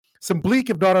Some bleak,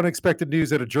 if not unexpected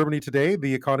news out of Germany today.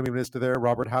 The economy minister there,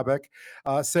 Robert Habeck,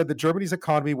 said that Germany's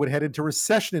economy would head into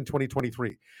recession in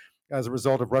 2023 as a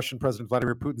result of Russian President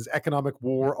Vladimir Putin's economic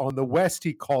war on the West,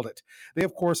 he called it. They,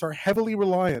 of course, are heavily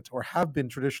reliant, or have been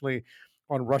traditionally,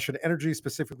 on Russian energy,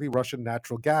 specifically Russian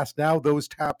natural gas. Now those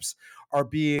taps are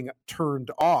being turned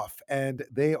off, and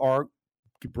they are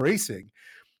bracing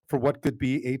for what could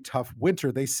be a tough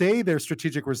winter. They say their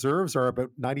strategic reserves are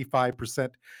about 95%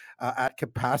 at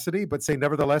capacity, but say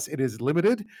nevertheless it is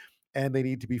limited and they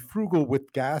need to be frugal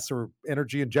with gas or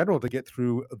energy in general to get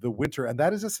through the winter. And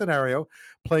that is a scenario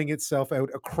playing itself out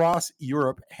across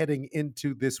Europe heading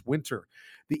into this winter.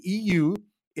 The EU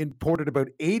imported about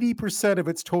 80% of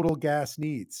its total gas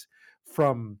needs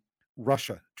from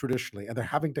Russia traditionally, and they're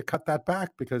having to cut that back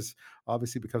because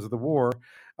obviously because of the war,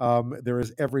 there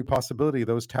is every possibility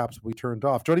those taps will be turned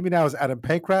off. Joining me now is Adam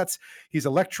Pankratz. He's a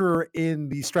lecturer in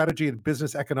the Strategy and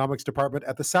Business Economics Department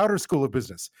at the Sauder School of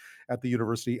Business at the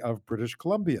University of British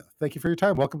Columbia. Thank you for your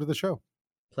time. Welcome to the show.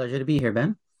 Pleasure to be here,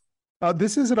 Ben.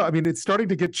 It's starting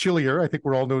to get chillier. I think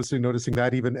we're all noticing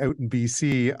that even out in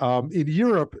BC. In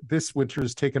Europe, this winter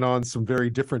has taken on some very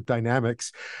different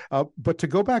dynamics. But to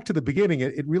go back to the beginning,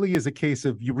 it really is a case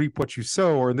of you reap what you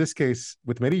sow, or in this case,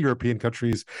 with many European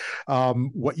countries,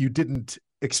 what you didn't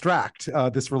extract,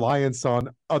 this reliance on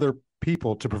other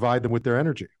people to provide them with their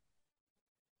energy.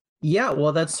 Yeah,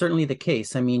 well, that's certainly the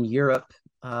case. I mean, Europe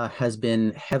has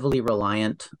been heavily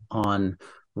reliant on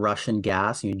Russian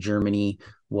gas. Germany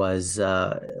was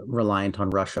reliant on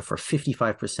Russia for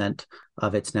 55%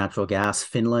 of its natural gas.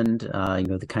 Finland,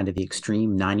 the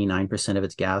extreme 99% of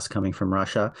its gas coming from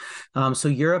Russia. So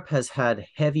Europe has had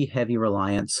heavy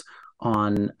reliance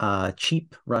on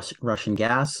cheap Russian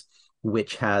gas,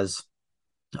 which has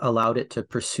allowed it to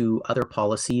pursue other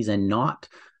policies and not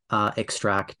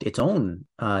extract its own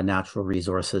natural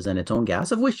resources and its own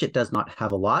gas, of which it does not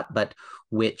have a lot, but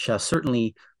which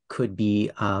certainly could be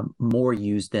more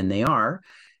used than they are.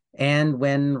 And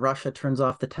when Russia turns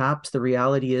off the taps, the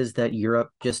reality is that Europe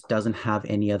just doesn't have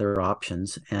any other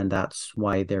options. And that's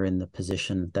why they're in the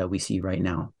position that we see right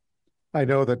now. I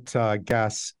know that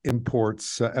gas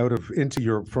imports into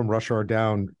Europe from Russia are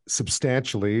down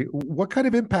substantially. What kind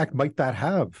of impact might that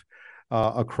have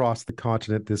across the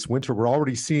continent this winter? We're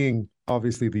already seeing,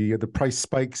 obviously, the price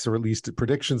spikes, or at least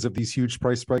predictions of these huge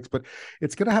price spikes, but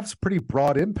it's going to have some pretty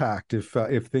broad impact if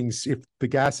the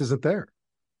gas isn't there.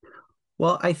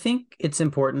 Well, I think it's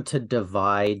important to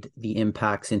divide the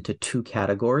impacts into two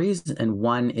categories, and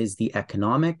one is the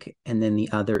economic, and then the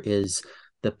other is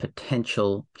the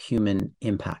potential human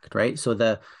impact, right? So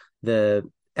the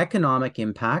economic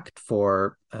impact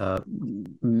for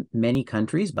many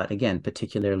countries, but again,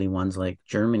 particularly ones like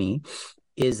Germany,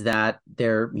 is that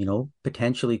there,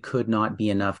 potentially could not be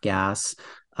enough gas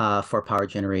for power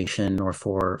generation or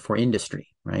for industry,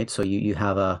 right? So you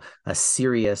have a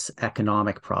serious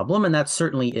economic problem, and that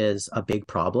certainly is a big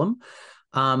problem.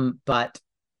 But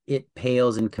it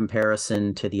pales in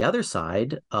comparison to the other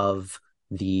side of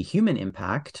the human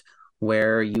impact,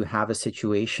 where you have a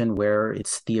situation where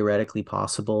it's theoretically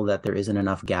possible that there isn't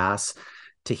enough gas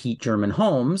to heat German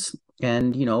homes.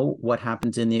 And, what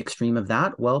happens in the extreme of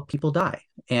that? Well, people die.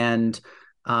 And,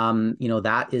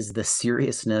 that is the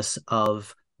seriousness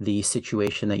of the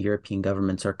situation that European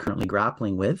governments are currently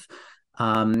grappling with.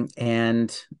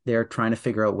 And they're trying to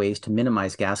figure out ways to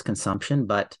minimize gas consumption.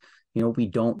 But, we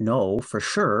don't know for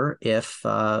sure if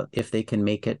they can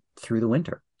make it through the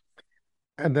winter.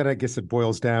 And then I guess it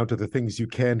boils down to the things you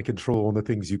can control and the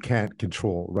things you can't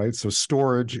control, right? So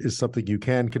storage is something you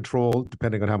can control,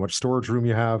 depending on how much storage room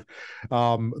you have.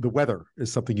 The weather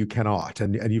is something you cannot.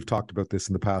 And you've talked about this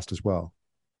in the past as well.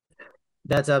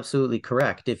 That's absolutely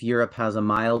correct. If Europe has a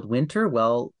mild winter,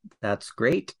 well, that's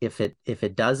great. If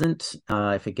it doesn't,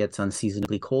 if it gets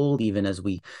unseasonably cold, even as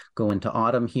we go into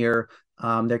autumn here,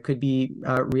 there could be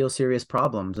real serious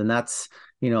problems. And that's,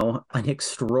 an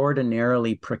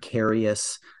extraordinarily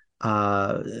precarious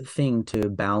thing to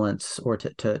balance, or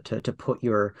to put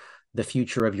the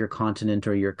future of your continent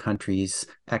or your country's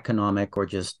economic or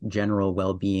just general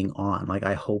well-being on. Like,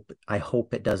 I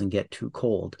hope it doesn't get too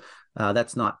cold.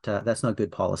 That's not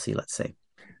good policy, let's say.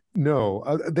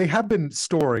 No, they have been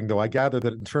storing, though. I gather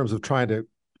that in terms of trying to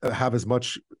have as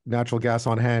much natural gas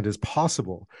on hand as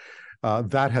possible,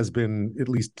 that has been, at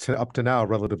least up to now,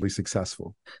 relatively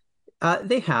successful.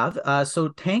 They have. So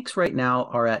tanks right now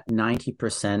are at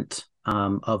 90%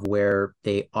 of where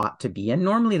they ought to be. And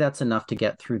normally that's enough to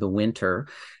get through the winter.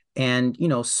 And,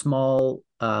 small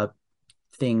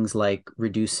things like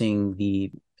reducing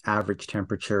the average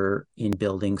temperature in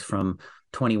buildings from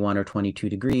 21 or 22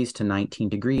 degrees to 19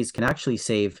 degrees can actually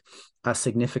save a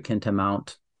significant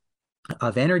amount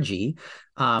of energy.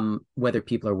 Whether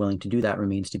people are willing to do that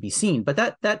remains to be seen.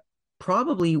 But that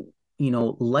probably,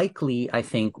 likely, I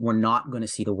think we're not going to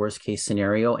see the worst case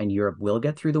scenario and Europe will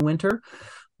get through the winter.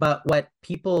 But what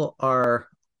people are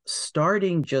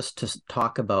starting just to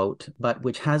talk about, but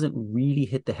which hasn't really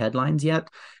hit the headlines yet,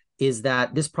 is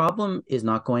that this problem is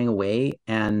not going away.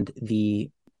 And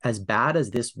as bad as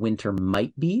this winter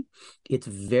might be, it's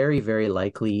very, very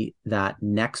likely that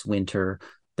next winter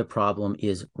the problem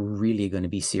is really going to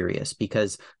be serious,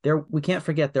 because we can't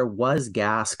forget there was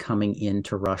gas coming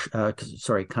into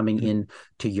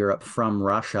Europe from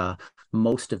Russia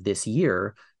most of this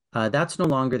year. That's no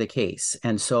longer the case.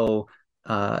 And so,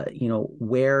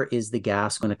 where is the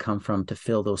gas going to come from to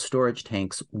fill those storage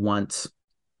tanks once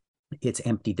it's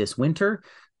empty this winter?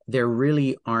 There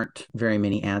really aren't very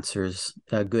many answers,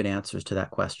 good answers to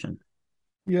that question.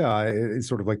 Yeah, it's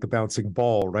sort of like the bouncing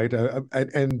ball, right?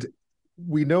 And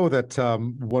we know that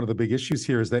one of the big issues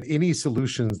here is that any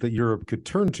solutions that Europe could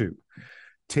turn to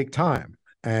take time.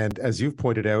 And as you've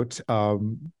pointed out,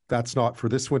 that's not for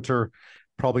this winter,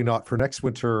 probably not for next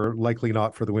winter, likely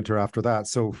not for the winter after that.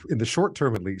 So in the short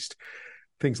term, at least,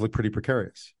 things look pretty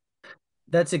precarious.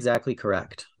 That's exactly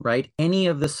correct, right? Any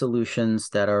of the solutions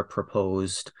that are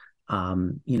proposed,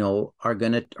 are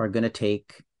gonna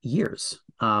take years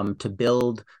to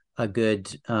build a good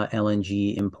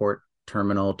LNG import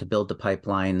terminal, to build the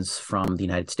pipelines from the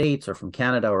United States or from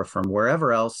Canada or from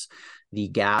wherever else the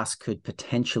gas could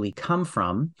potentially come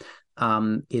from.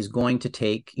 Is going to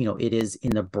take, it is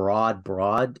in the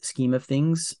broad scheme of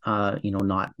things,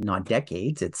 not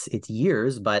decades, it's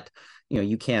years, but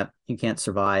you can't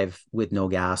survive with no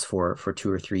gas for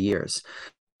 2 or 3 years.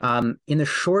 In the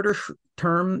shorter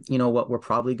term, what we're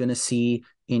probably going to see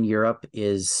in Europe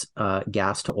is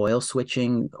gas to oil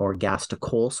switching or gas to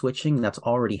coal switching. That's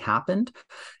already happened.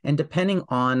 And depending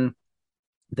on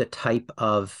the type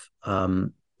of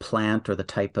plant or the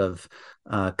type of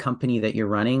company that you're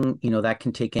running, that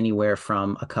can take anywhere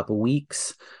from a couple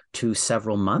weeks to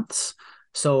several months.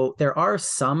 So there are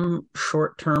some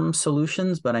short-term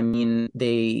solutions, but I mean,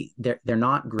 they're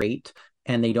not great,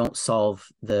 and they don't solve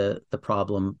the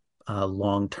problem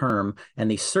long-term, and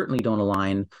they certainly don't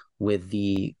align with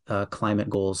the climate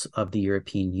goals of the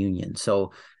European Union.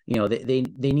 So, they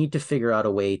need to figure out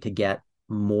a way to get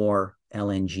more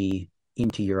LNG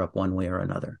into Europe one way or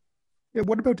another. Yeah,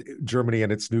 what about Germany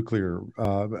and its nuclear?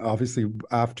 Obviously,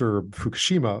 after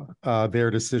Fukushima,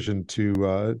 their decision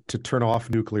to turn off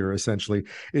nuclear, essentially,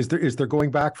 is there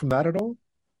going back from that at all?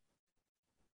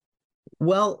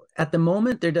 Well, at the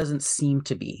moment, there doesn't seem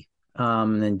to be.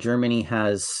 And Germany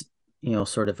has,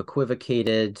 sort of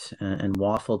equivocated and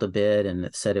waffled a bit, and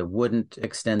it said it wouldn't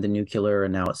extend the nuclear,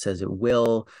 and now it says it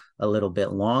will a little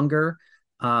bit longer.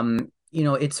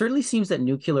 It certainly seems that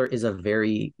nuclear is a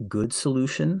very good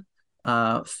solution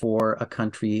for a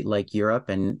country like Europe.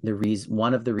 And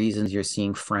one of the reasons you're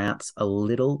seeing France a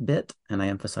little bit, and I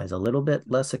emphasize a little bit,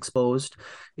 less exposed,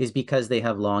 is because they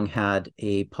have long had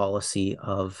a policy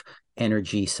of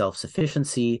energy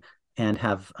self-sufficiency and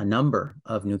have a number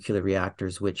of nuclear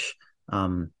reactors which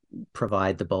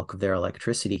provide the bulk of their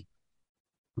electricity.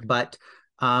 But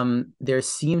there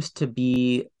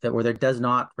does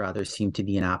not rather seem to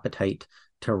be an appetite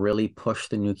to really push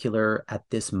the nuclear at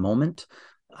this moment.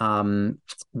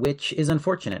 Which is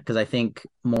unfortunate, because I think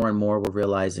more and more we're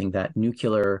realizing that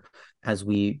nuclear, as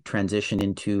we transition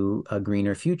into a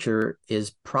greener future,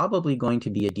 is probably going to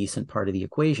be a decent part of the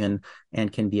equation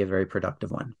and can be a very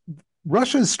productive one.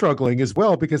 Russia is struggling as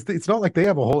well, because it's not like they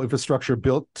have a whole infrastructure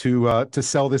built to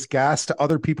sell this gas to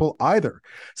other people either.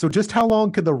 So just how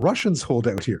long can the Russians hold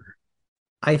out here?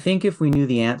 I think if we knew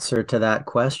the answer to that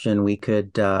question, we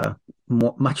could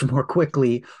much more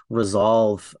quickly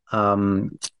resolve the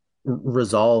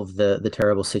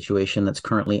terrible situation that's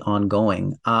currently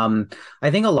ongoing. I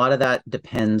think a lot of that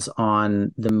depends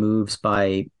on the moves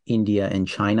by India and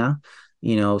China.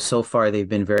 So far they've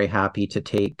been very happy to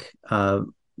take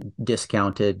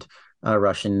discounted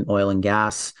Russian oil and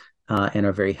gas and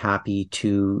are very happy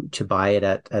to buy it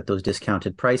at those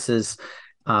discounted prices.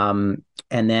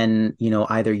 And then,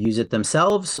 either use it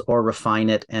themselves or refine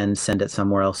it and send it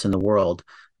somewhere else in the world.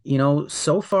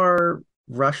 So far,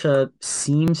 Russia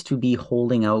seems to be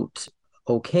holding out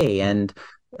okay. And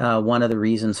one of the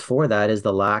reasons for that is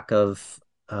the lack of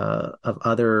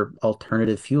other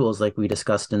alternative fuels, like we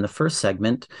discussed in the first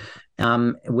segment,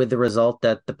 with the result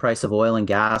that the price of oil and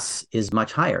gas is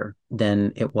much higher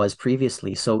than it was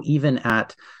previously. So even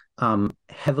at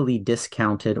heavily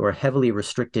discounted or heavily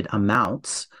restricted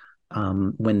amounts,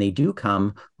 when they do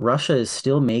come, Russia is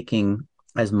still making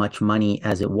as much money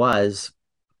as it was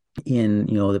in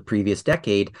the previous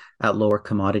decade at lower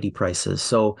commodity prices.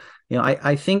 So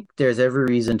I think there's every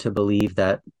reason to believe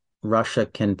that Russia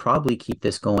can probably keep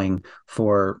this going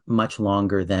for much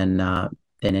longer than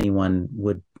anyone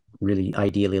would really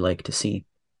ideally like to see.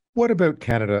 What about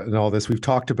Canada and all this? We've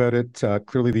talked about it.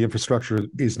 Clearly, the infrastructure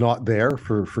is not there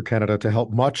for Canada to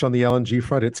help much on the LNG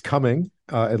front. It's coming.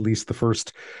 At least the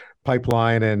first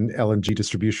pipeline and LNG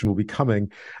distribution will be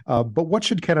coming. But what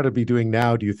should Canada be doing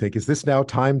now, do you think? Is this now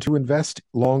time to invest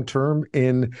long term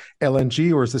in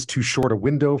LNG, or is this too short a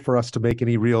window for us to make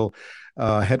any real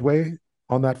headway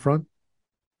on that front?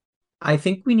 I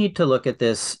think we need to look at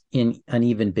this in an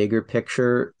even bigger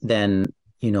picture than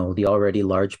the already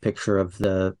large picture of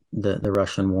the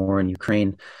Russian war in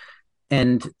Ukraine,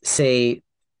 and say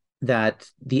that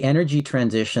the energy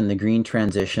transition, the green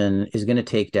transition, is going to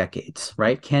take decades,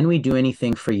 right? Can we do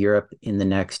anything for Europe in the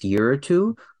next year or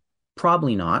two?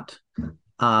 Probably not.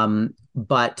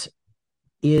 But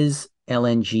is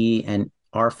LNG and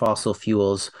our fossil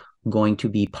fuels going to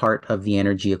be part of the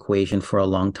energy equation for a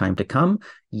long time to come?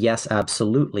 Yes,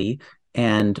 absolutely.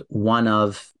 And one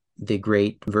of the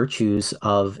great virtues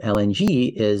of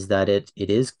LNG is that it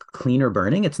is cleaner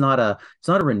burning. It's not a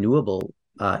renewable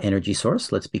energy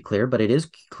source, let's be clear, but it is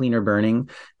cleaner burning.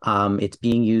 It's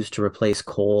being used to replace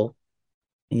coal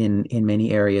in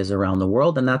many areas around the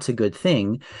world, and that's a good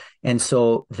thing. And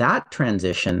so that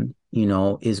transition,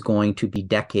 is going to be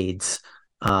decades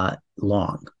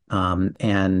long,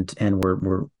 and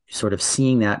we're sort of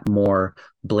seeing that more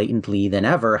blatantly than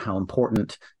ever, how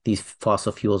important these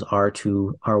fossil fuels are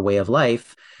to our way of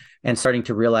life, and starting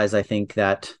to realize, I think,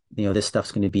 that this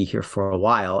stuff's going to be here for a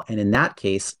while. And in that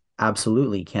case,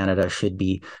 absolutely, Canada should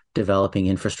be developing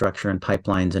infrastructure and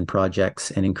pipelines and projects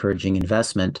and encouraging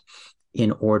investment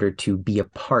in order to be a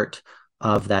part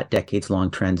of that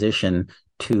decades-long transition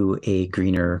to a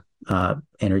greener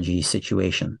energy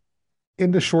situation.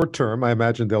 In the short term, I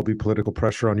imagine there'll be political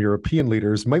pressure on European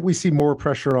leaders. Might we see more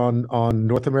pressure on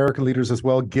North American leaders as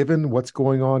well, given what's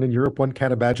going on in Europe? One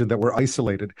can't imagine that we're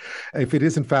isolated. If it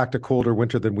is, in fact, a colder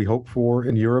winter than we hope for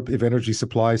in Europe, if energy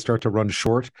supplies start to run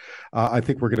short, I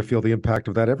think we're going to feel the impact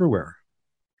of that everywhere.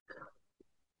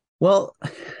 Well,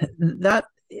 that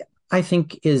I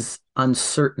think is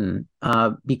uncertain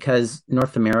because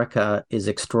North America is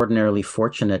extraordinarily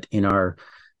fortunate in our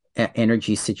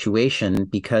energy situation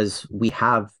because we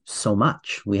have so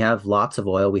much. We have lots of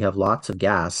oil, we have lots of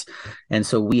gas. And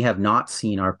so we have not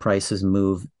seen our prices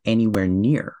move anywhere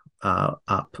near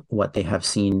up what they have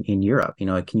seen in Europe.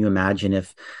 Can you imagine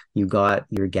if you got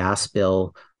your gas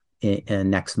bill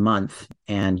next month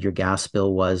and your gas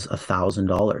bill was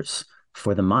 $1,000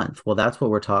 for the month? Well, that's what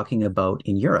we're talking about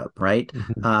in Europe, right?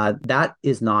 That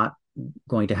is not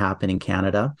going to happen in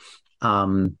Canada.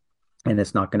 And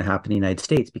it's not going to happen in the United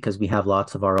States because we have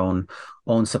lots of our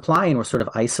own supply, and we're sort of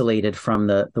isolated from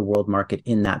the world market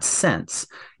in that sense.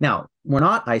 Now, we're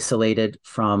not isolated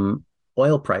from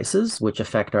oil prices, which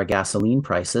affect our gasoline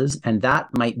prices, and that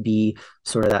might be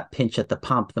sort of that pinch at the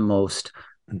pump, the most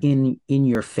in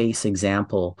your face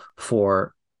example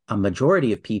for a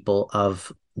majority of people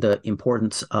of the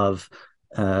importance of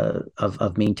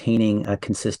maintaining a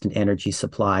consistent energy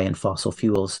supply and fossil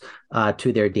fuels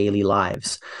to their daily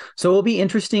lives. So it'll be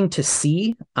interesting to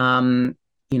see,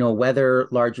 whether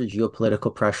larger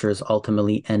geopolitical pressures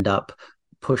ultimately end up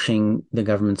pushing the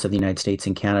governments of the United States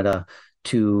and Canada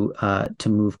to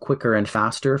move quicker and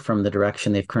faster from the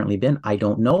direction they've currently been. I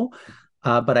don't know,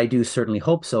 but I do certainly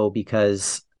hope so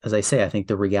because, as I say, I think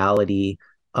the reality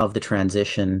of the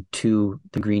transition to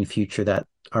the green future that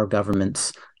our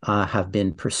governments have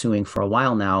been pursuing for a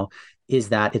while now is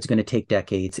that it's going to take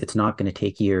decades. It's not going to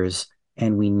take years.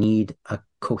 And we need a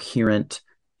coherent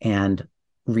and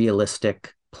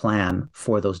realistic plan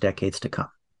for those decades to come.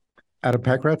 Adam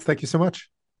Pankratz, thank you so much.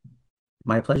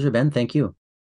 My pleasure, Ben. Thank you.